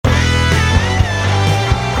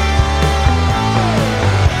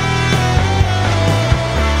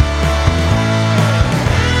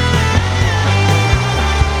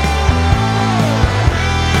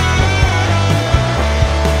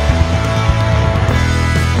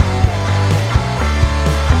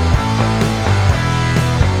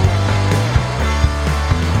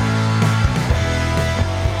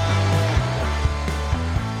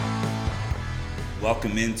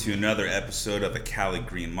welcome into another episode of the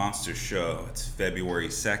CaliGreenMonsta Show. It's February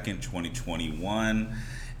 2nd, 2021,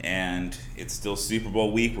 and it's still Super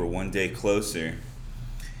Bowl week. We're one day closer.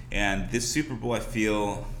 And this Super Bowl, I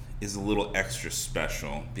feel, is a little extra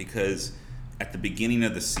special because at the beginning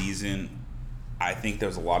of the season, I think there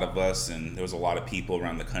was a lot of us and there was a lot of people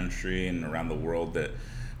around the country and around the world that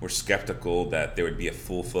were skeptical that there would be a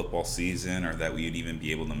full football season or that we would even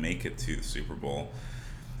be able to make it to the Super Bowl.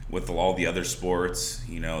 With all the other sports,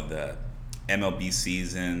 the MLB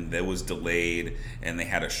season that was delayed and they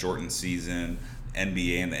had a shortened season.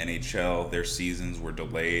 NBA and the NHL, their seasons were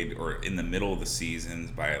delayed or in the middle of the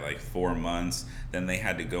seasons by like 4 months. Then they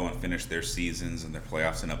had to go and finish their seasons and their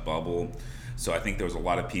playoffs in a bubble. So I think there was a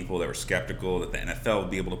lot of people that were skeptical that the NFL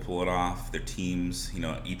would be able to pull it off. Their teams,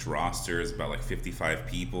 each roster is about like 55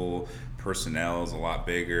 people. Personnel is a lot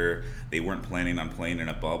bigger. They weren't planning on playing in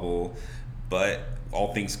a bubble. But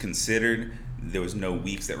all things considered, there was no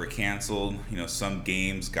weeks that were canceled. Some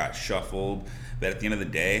games got shuffled. But at the end of the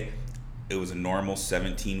day, it was a normal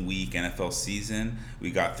 17-week NFL season.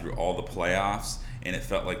 We got through all the playoffs, and it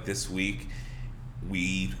felt like this week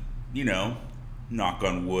we, knock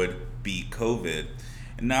on wood, beat COVID.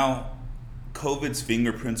 And now COVID's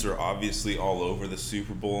fingerprints are obviously all over the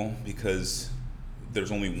Super Bowl because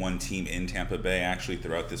there's only one team in Tampa Bay actually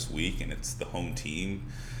throughout this week, and it's the home team,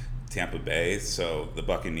 Tampa Bay, so the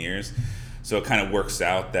Buccaneers. So it kind of works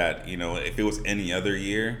out that, if it was any other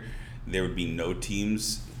year, there would be no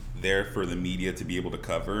teams there for the media to be able to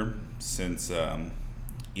cover since,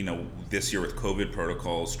 this year with COVID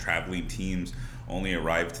protocols, traveling teams only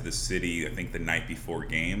arrived to the city, I think, the night before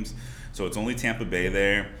games. So it's only Tampa Bay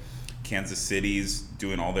there. Kansas City's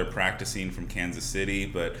doing all their practicing from Kansas City,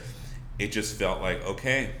 but it just felt like,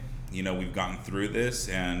 okay, we've gotten through this,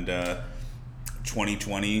 and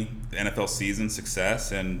 2020 NFL season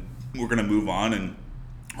success, and we're going to move on, and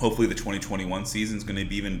hopefully the 2021 season is going to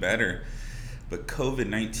be even better. But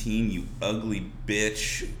COVID-19, you ugly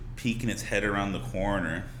bitch, peeking its head around the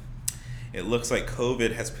corner. It looks like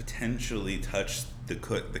COVID has potentially touched the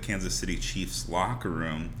Kansas City Chiefs locker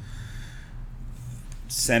room.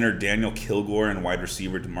 Center Daniel Kilgore and wide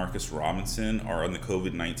receiver Demarcus Robinson are on the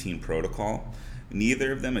COVID-19 protocol.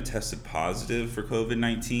 Neither of them have tested positive for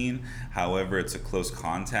COVID-19. However, it's a close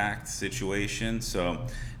contact situation, so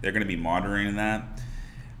they're going to be monitoring that.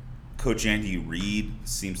 Coach Andy Reid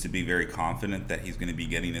seems to be very confident that he's going to be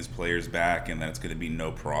getting his players back and that it's going to be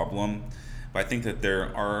no problem. But I think that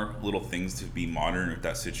there are little things to be monitoring with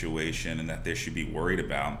that situation and that they should be worried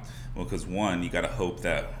about. Well, because one, you got to hope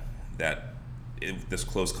that if this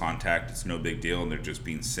close contact, it's no big deal and they're just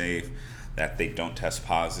being safe, that they don't test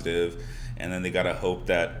positive. And then they got to hope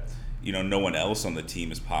that, no one else on the team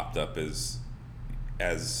has popped up as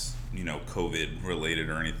COVID related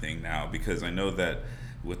or anything now, because I know that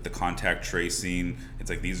with the contact tracing, it's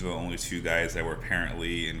like these are the only two guys that were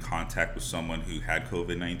apparently in contact with someone who had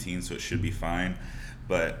COVID-19, so it should be fine.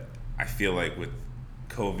 But I feel like with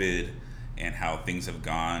COVID and how things have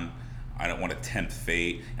gone, I don't want to tempt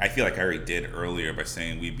fate. I feel like I already did earlier by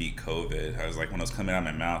saying we beat COVID. I was like, when it was coming out of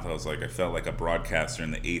my mouth, I felt like a broadcaster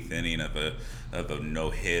in the 8th inning of a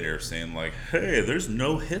no-hitter saying like, hey, there's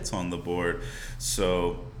no hits on the board.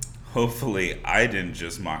 So hopefully I didn't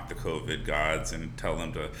just mock the COVID gods and tell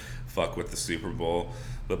them to fuck with the Super Bowl.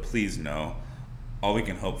 But please know, all we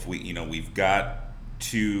can hope for, we've got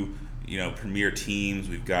two, premier teams.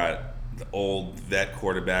 We've got the old vet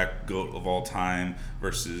quarterback, GOAT of all time,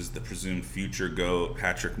 versus the presumed future GOAT,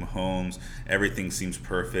 Patrick Mahomes. Everything seems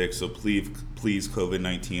perfect. So please,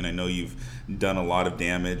 COVID-19, I know you've done a lot of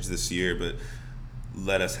damage this year, but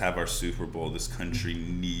let us have our Super Bowl. This country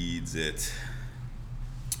needs it.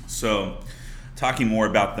 So, talking more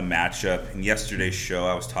about the matchup, in yesterday's show,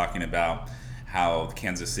 I was talking about how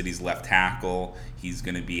Kansas City's left tackle, he's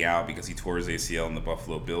going to be out because he tore his ACL in the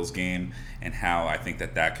Buffalo Bills game, and how I think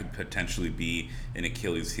that could potentially be an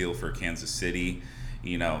Achilles heel for Kansas City.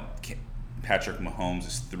 Patrick Mahomes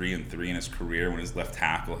is 3-3 in his career when his left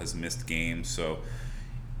tackle has missed games. So,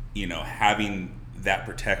 having that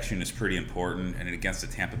protection is pretty important, and against the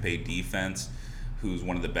Tampa Bay defense, who's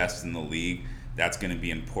one of the best in the league, that's going to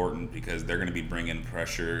be important because they're going to be bringing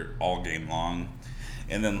pressure all game long.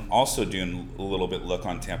 And then also doing a little bit look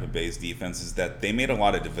on Tampa Bay's defense is that they made a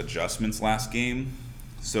lot of adjustments last game.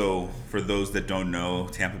 So for those that don't know,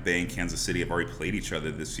 Tampa Bay and Kansas City have already played each other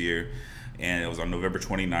this year. And it was on November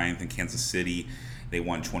 29th in Kansas City. They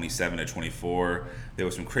won 27-24. There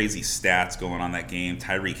was some crazy stats going on that game.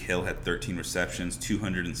 Tyreek Hill had 13 receptions,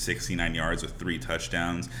 269 yards with 3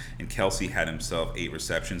 touchdowns, and Kelce had himself 8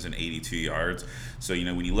 receptions and 82 yards. So,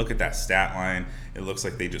 when you look at that stat line, it looks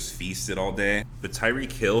like they just feasted all day. But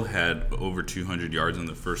Tyreek Hill had over 200 yards in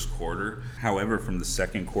the first quarter. However, from the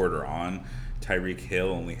second quarter on, Tyreek Hill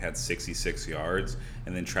only had 66 yards,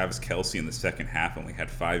 and then Travis Kelce in the second half only had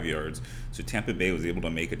 5 yards. So Tampa Bay was able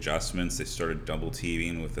to make adjustments. They started double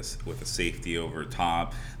teaming with a safety over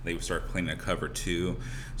top. They would start playing a cover 2.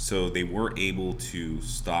 So they were able to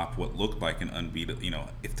stop what looked like an unbeatable.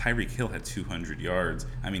 If Tyreek Hill had 200 yards,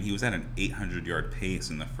 he was at an 800-yard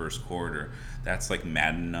pace in the first quarter. That's like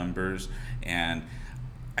Madden numbers. And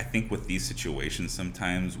I think with these situations,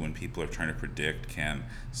 sometimes when people are trying to predict, can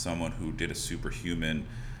someone who did a superhuman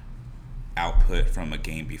output from a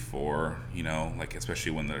game before,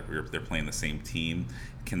 especially when they're playing the same team,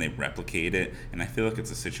 can they replicate it? And I feel like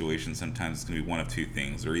it's a situation sometimes it's going to be one of two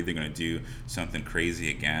things. They're either going to do something crazy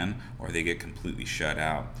again, or they get completely shut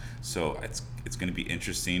out. So it's going to be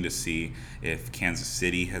interesting to see if Kansas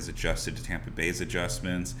City has adjusted to Tampa Bay's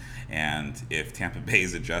adjustments, and if Tampa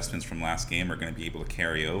Bay's adjustments from last game are going to be able to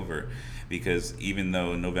carry over. Because even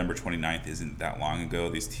though November 29th isn't that long ago,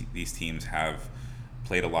 these teams have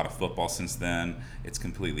played a lot of football since then. It's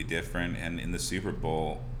completely different, and in the Super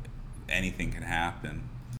Bowl, anything can happen.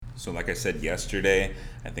 So like I said yesterday,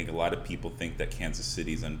 I think a lot of people think that Kansas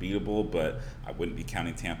City's unbeatable, but I wouldn't be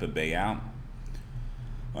counting Tampa Bay out.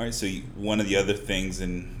 All right, so one of the other things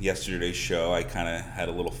in yesterday's show, I kind of had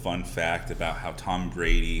a little fun fact about how Tom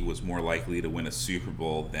Brady was more likely to win a Super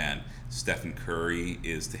Bowl than Stephen Curry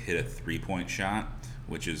is to hit a three-point shot,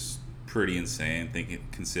 which is pretty insane,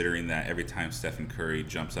 considering that every time Stephen Curry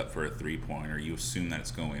jumps up for a three-pointer, you assume that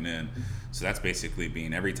it's going in. So that's basically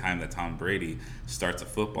being every time that Tom Brady starts a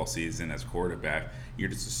football season as quarterback, you're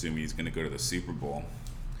just assuming he's going to go to the Super Bowl.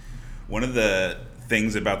 One of the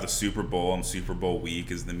things about the Super Bowl and Super Bowl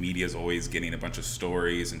week is the media is always getting a bunch of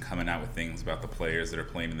stories and coming out with things about the players that are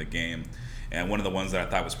playing in the game. And one of the ones that I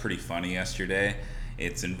thought was pretty funny yesterday,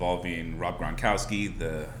 it's involving Rob Gronkowski,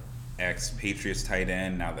 the ex-Patriots tight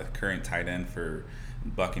end, now the current tight end for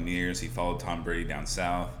Buccaneers. He followed Tom Brady down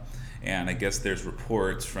south. And I guess there's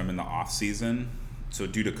reports from in the off-season. So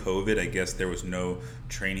due to COVID, I guess there was no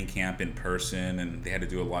training camp in person, and they had to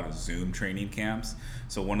do a lot of Zoom training camps.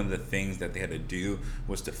 So one of the things that they had to do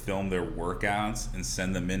was to film their workouts and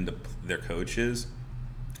send them in to their coaches.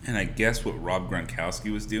 And I guess what Rob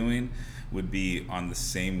Gronkowski was doing would be on the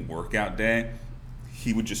same workout day,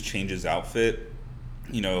 he would just change his outfit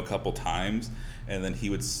a couple times, and then he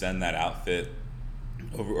would send that outfit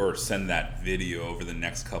over, or send that video over the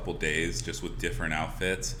next couple days just with different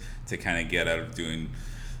outfits to kind of get out of doing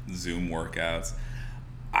Zoom workouts.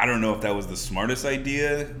 I don't know if that was the smartest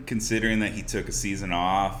idea, considering that he took a season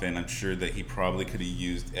off, and I'm sure that he probably could have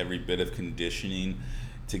used every bit of conditioning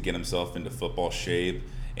to get himself into football shape.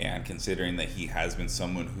 And considering that he has been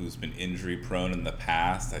someone who's been injury prone in the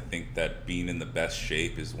past, I think that being in the best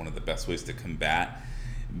shape is one of the best ways to combat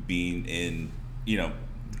being in,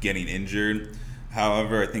 getting injured.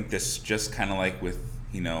 However, I think this just kind of like with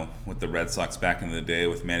the Red Sox back in the day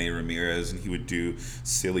with Manny Ramirez, and he would do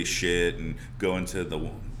silly shit and go into the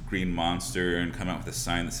Green Monster and come out with a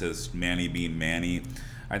sign that says Manny being Manny.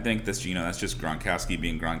 I think that's just Gronkowski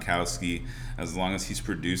being Gronkowski. As long as he's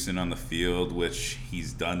producing on the field, which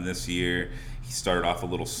he's done this year. He started off a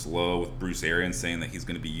little slow with Bruce Arians saying that he's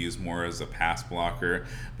going to be used more as a pass blocker,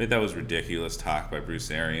 but that was ridiculous talk by Bruce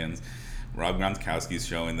Arians. Rob Gronkowski is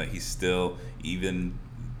showing that he's still, even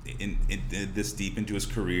in this deep into his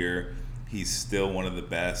career, he's still one of the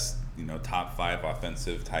best, top 5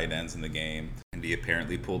 offensive tight ends in the game, and he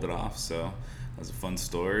apparently pulled it off. So that was a fun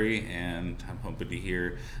story, and I'm hoping to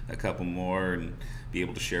hear a couple more and be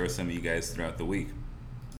able to share with some of you guys throughout the week.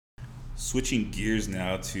 Switching gears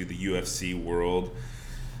now to the UFC world,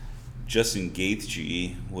 Justin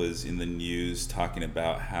Gaethje was in the news talking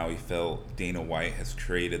about how he felt Dana White has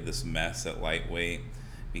created this mess at lightweight,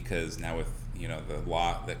 because now with the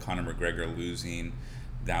law that Conor McGregor losing,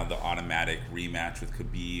 now the automatic rematch with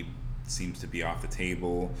Khabib seems to be off the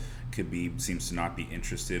table. Khabib seems to not be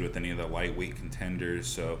interested with any of the lightweight contenders,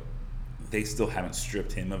 so they still haven't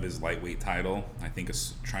stripped him of his lightweight title. I think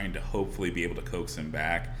it's trying to hopefully be able to coax him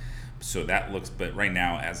back. So that looks, but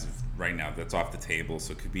as of right now, that's off the table.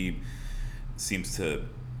 So Khabib seems to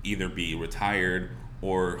either be retired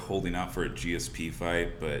or holding out for a GSP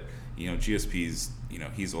fight. But, GSP's,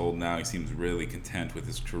 he's old now. He seems really content with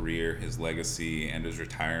his career, his legacy, and his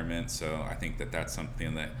retirement. So I think that that's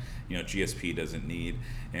something that, GSP doesn't need.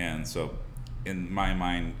 And so in my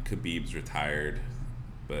mind, Khabib's retired.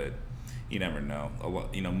 but you never know.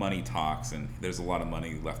 Money talks, and there's a lot of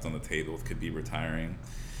money left on the table with Khabib retiring.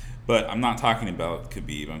 But I'm not talking about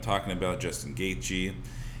Khabib. I'm talking about Justin Gaethje.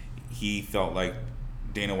 He felt like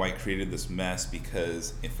Dana White created this mess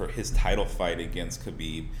because for his title fight against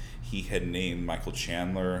Khabib, he had named Michael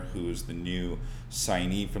Chandler, who is the new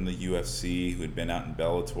signee from the UFC, who had been out in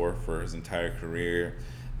Bellator for his entire career.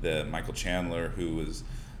 The Michael Chandler, who was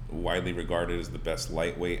widely regarded as the best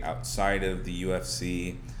lightweight outside of the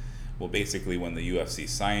UFC. Well, basically, when the UFC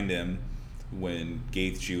signed him, when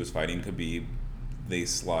Gaethje was fighting Khabib, they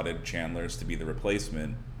slotted Chandler's to be the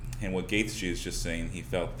replacement. And what Gaethje is just saying, he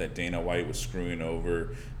felt that Dana White was screwing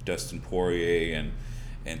over Dustin Poirier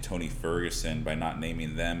and Tony Ferguson by not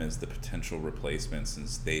naming them as the potential replacement,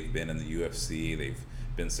 since they've been in the UFC, they've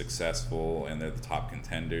been successful, and they're the top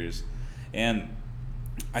contenders. And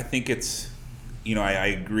I think it's, I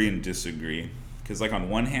agree and disagree. Because, like, on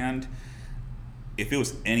one hand, if it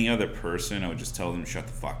was any other person, I would just tell them, shut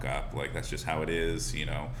the fuck up. Like, that's just how it is,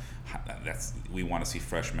 we want to see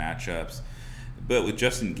fresh matchups. But with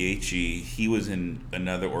Justin Gaethje, he was in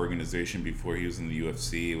another organization before he was in the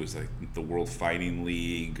UFC. It was like the World Fighting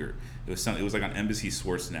League, or it was like on Embassy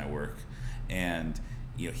Sports Network, and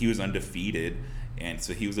he was undefeated, and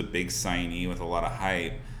so he was a big signee with a lot of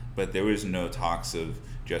hype. But there was no talks of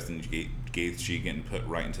Justin Gaethje getting put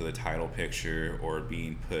right into the title picture or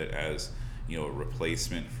being put as a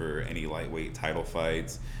replacement for any lightweight title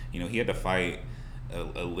fights. He had to fight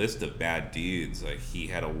a list of bad dudes. Like, he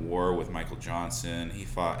had a war with Michael Johnson, he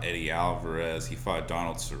fought Eddie Alvarez, he fought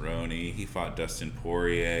Donald Cerrone, he fought Dustin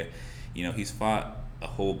Poirier. He's fought a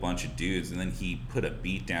whole bunch of dudes, and then he put a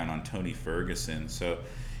beat down on Tony Ferguson. So,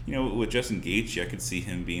 with Justin Gaethje, I could see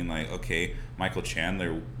him being like, okay, Michael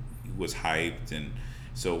Chandler was hyped, and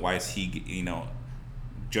so why is he,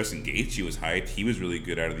 Justin Gaethje was hyped. He was really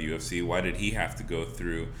good out of the UFC. Why did he have to go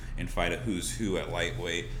through and fight a who's who at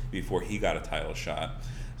lightweight before he got a title shot?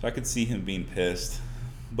 So I could see him being pissed.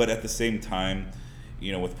 But at the same time,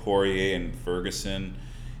 with Poirier and Ferguson,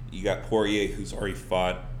 you got Poirier, who's already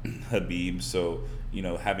fought Khabib. So,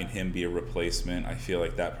 having him be a replacement, I feel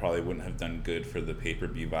like that probably wouldn't have done good for the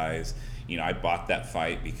pay-per-view buys. I bought that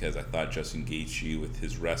fight because I thought Justin Gaethje, with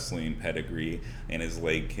his wrestling pedigree and his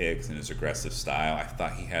leg kicks and his aggressive style, I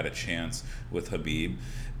thought he had a chance with Khabib.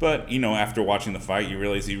 But, after watching the fight, you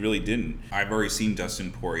realize he really didn't. I've already seen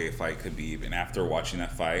Dustin Poirier fight Khabib, and after watching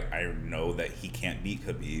that fight, I know that he can't beat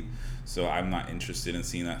Khabib. So I'm not interested in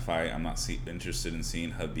seeing that fight. I'm not interested in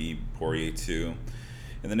seeing Khabib Poirier 2.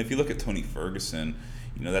 And then if you look at Tony Ferguson,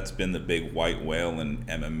 that's been the big white whale in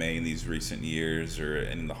MMA in these recent years, or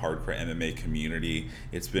in the hardcore MMA community.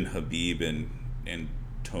 It's been Khabib and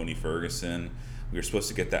Tony Ferguson. We were supposed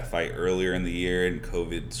to get that fight earlier in the year, and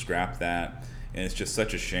COVID scrapped that. And it's just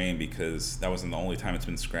such a shame, because that wasn't the only time it's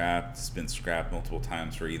been scrapped. It's been scrapped multiple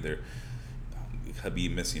times for either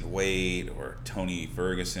Khabib missing weight or Tony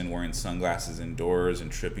Ferguson wearing sunglasses indoors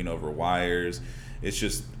and tripping over wires. It's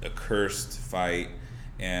just a cursed fight.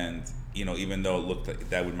 And even though it looked like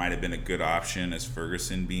that might have been a good option as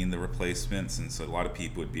Ferguson being the replacement, since a lot of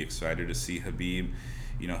people would be excited to see Khabib,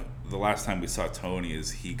 the last time we saw Tony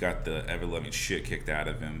is he got the ever-loving shit kicked out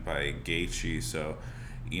of him by Gaethje. So,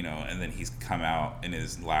 and then he's come out in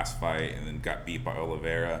his last fight and then got beat by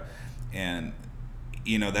Oliveira. And,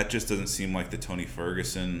 that just doesn't seem like the Tony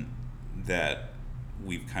Ferguson that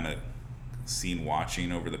we've kind of seen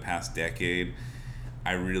watching over the past decade.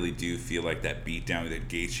 I really do feel like that beatdown that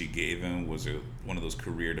Gaethje gave him was one of those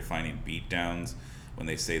career-defining beatdowns. When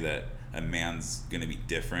they say that a man's going to be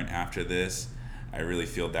different after this, I really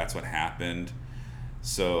feel that's what happened.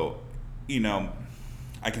 So,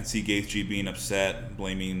 I can see Gaethje being upset,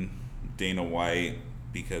 blaming Dana White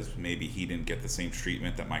because maybe he didn't get the same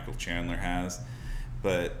treatment that Michael Chandler has.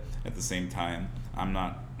 But at the same time, I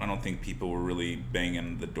don't think people were really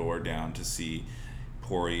banging the door down to see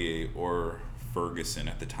Poirier or Ferguson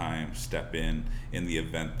at the time step in the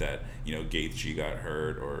event that Gaethje got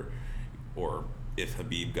hurt or if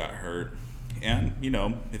Khabib got hurt. And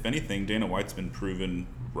if anything, Dana White's been proven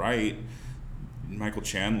right. Michael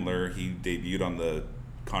Chandler, he debuted on the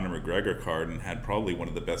Conor McGregor card and had probably one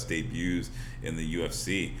of the best debuts in the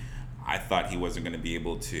UFC. I thought he wasn't going to be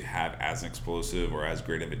able to have as explosive or as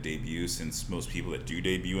great of a debut, since most people that do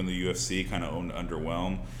debut in the UFC kind of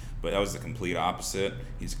underwhelm. But that was the complete opposite.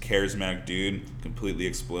 He's a charismatic dude, completely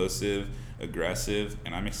explosive, aggressive,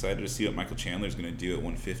 and I'm excited to see what Michael Chandler is going to do at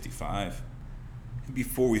 155.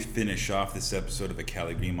 Before we finish off this episode of the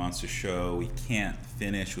CaliGreenMonsta Show, we can't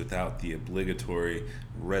finish without the obligatory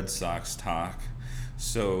Red Sox talk.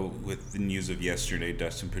 So, with the news of yesterday,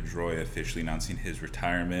 Dustin Pedroia officially announcing his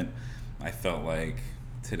retirement, I felt like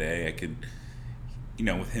today. I could,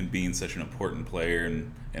 with him being such an important player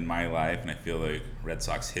in my life, and I feel like Red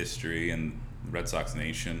Sox history and Red Sox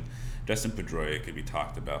Nation, Dustin Pedroia could be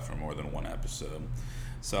talked about for more than one episode.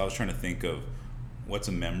 So I was trying to think of what's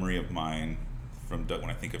a memory of mine from when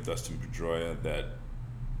I think of Dustin Pedroia that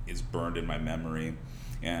is burned in my memory.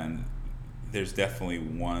 And there's definitely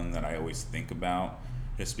one that I always think about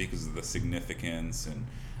just because of the significance, and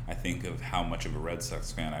I think of how much of a Red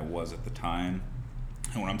Sox fan I was at the time.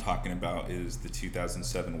 And what I'm talking about is the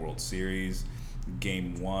 2007 World Series,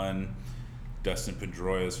 Game 1, Dustin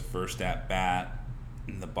Pedroia's first at-bat.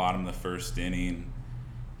 In the bottom of the first inning,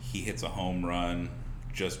 he hits a home run,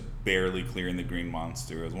 just barely clearing the Green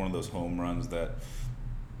Monster. It was one of those home runs that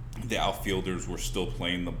the outfielders were still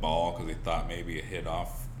playing the ball because they thought maybe it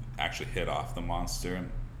actually hit off the Monster.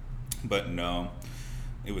 But no,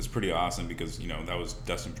 it was pretty awesome because, that was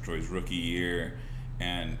Dustin Pedroia's rookie year,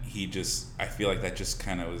 and I feel like that just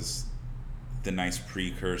kind of was the nice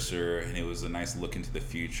precursor, and it was a nice look into the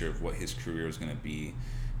future of what his career was going to be.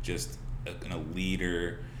 Just a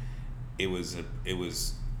leader. It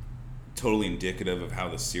was totally indicative of how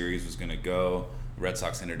the series was going to go. Red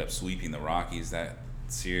Sox ended up sweeping the Rockies that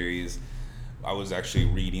series. I was actually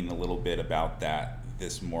reading a little bit about that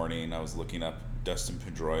this morning. I was looking up Dustin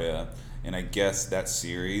Pedroia, and I guess that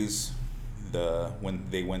series, when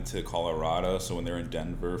they went to Colorado, so when they were in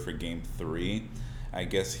Denver for Game 3, I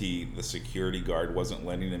guess the security guard wasn't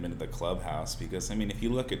letting him into the clubhouse because, if you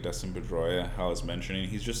look at Dustin Pedroia, how I was mentioning,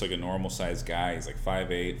 he's just like a normal-sized guy. He's like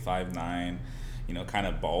 5'8", 5'9", kind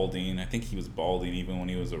of balding. I think he was balding even when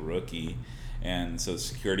he was a rookie. And so the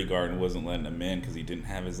security guard wasn't letting him in because he didn't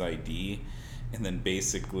have his ID. And then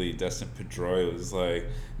basically Dustin Pedroia was like,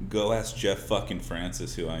 go ask Jeff fucking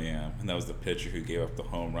Francis who I am. And that was the pitcher who gave up the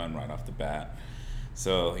home run right off the bat.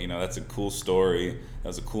 So, that's a cool story. That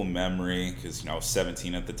was a cool memory because, I was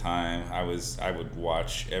 17 at the time. I would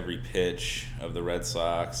watch every pitch of the Red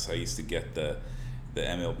Sox. I used to get the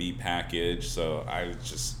MLB package. So I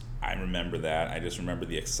remember that. I just remember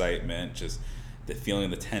the excitement, just the feeling,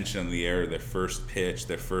 the tension in the air, their first pitch,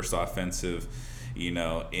 their first offensive,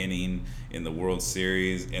 inning in the World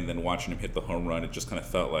Series, and then watching him hit the home run. It just kind of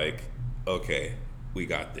felt like, okay, we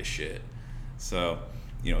got this shit. So,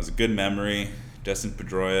 it was a good memory. Dustin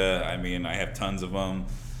Pedroia, I have tons of them.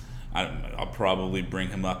 I'll probably bring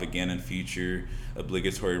him up again in future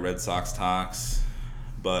obligatory Red Sox talks.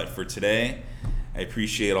 But for today, I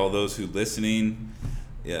appreciate all those who listening.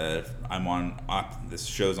 This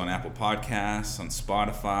show's on Apple Podcasts, on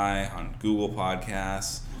Spotify, on Google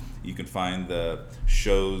Podcasts. You can find the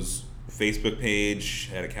show's Facebook page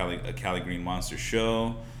at a CaliGreenMonsta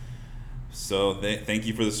Show. So thank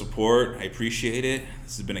you for the support. I appreciate it.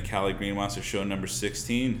 This has been a CaliGreenMonsta Show number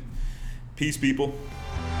 16. Peace, people.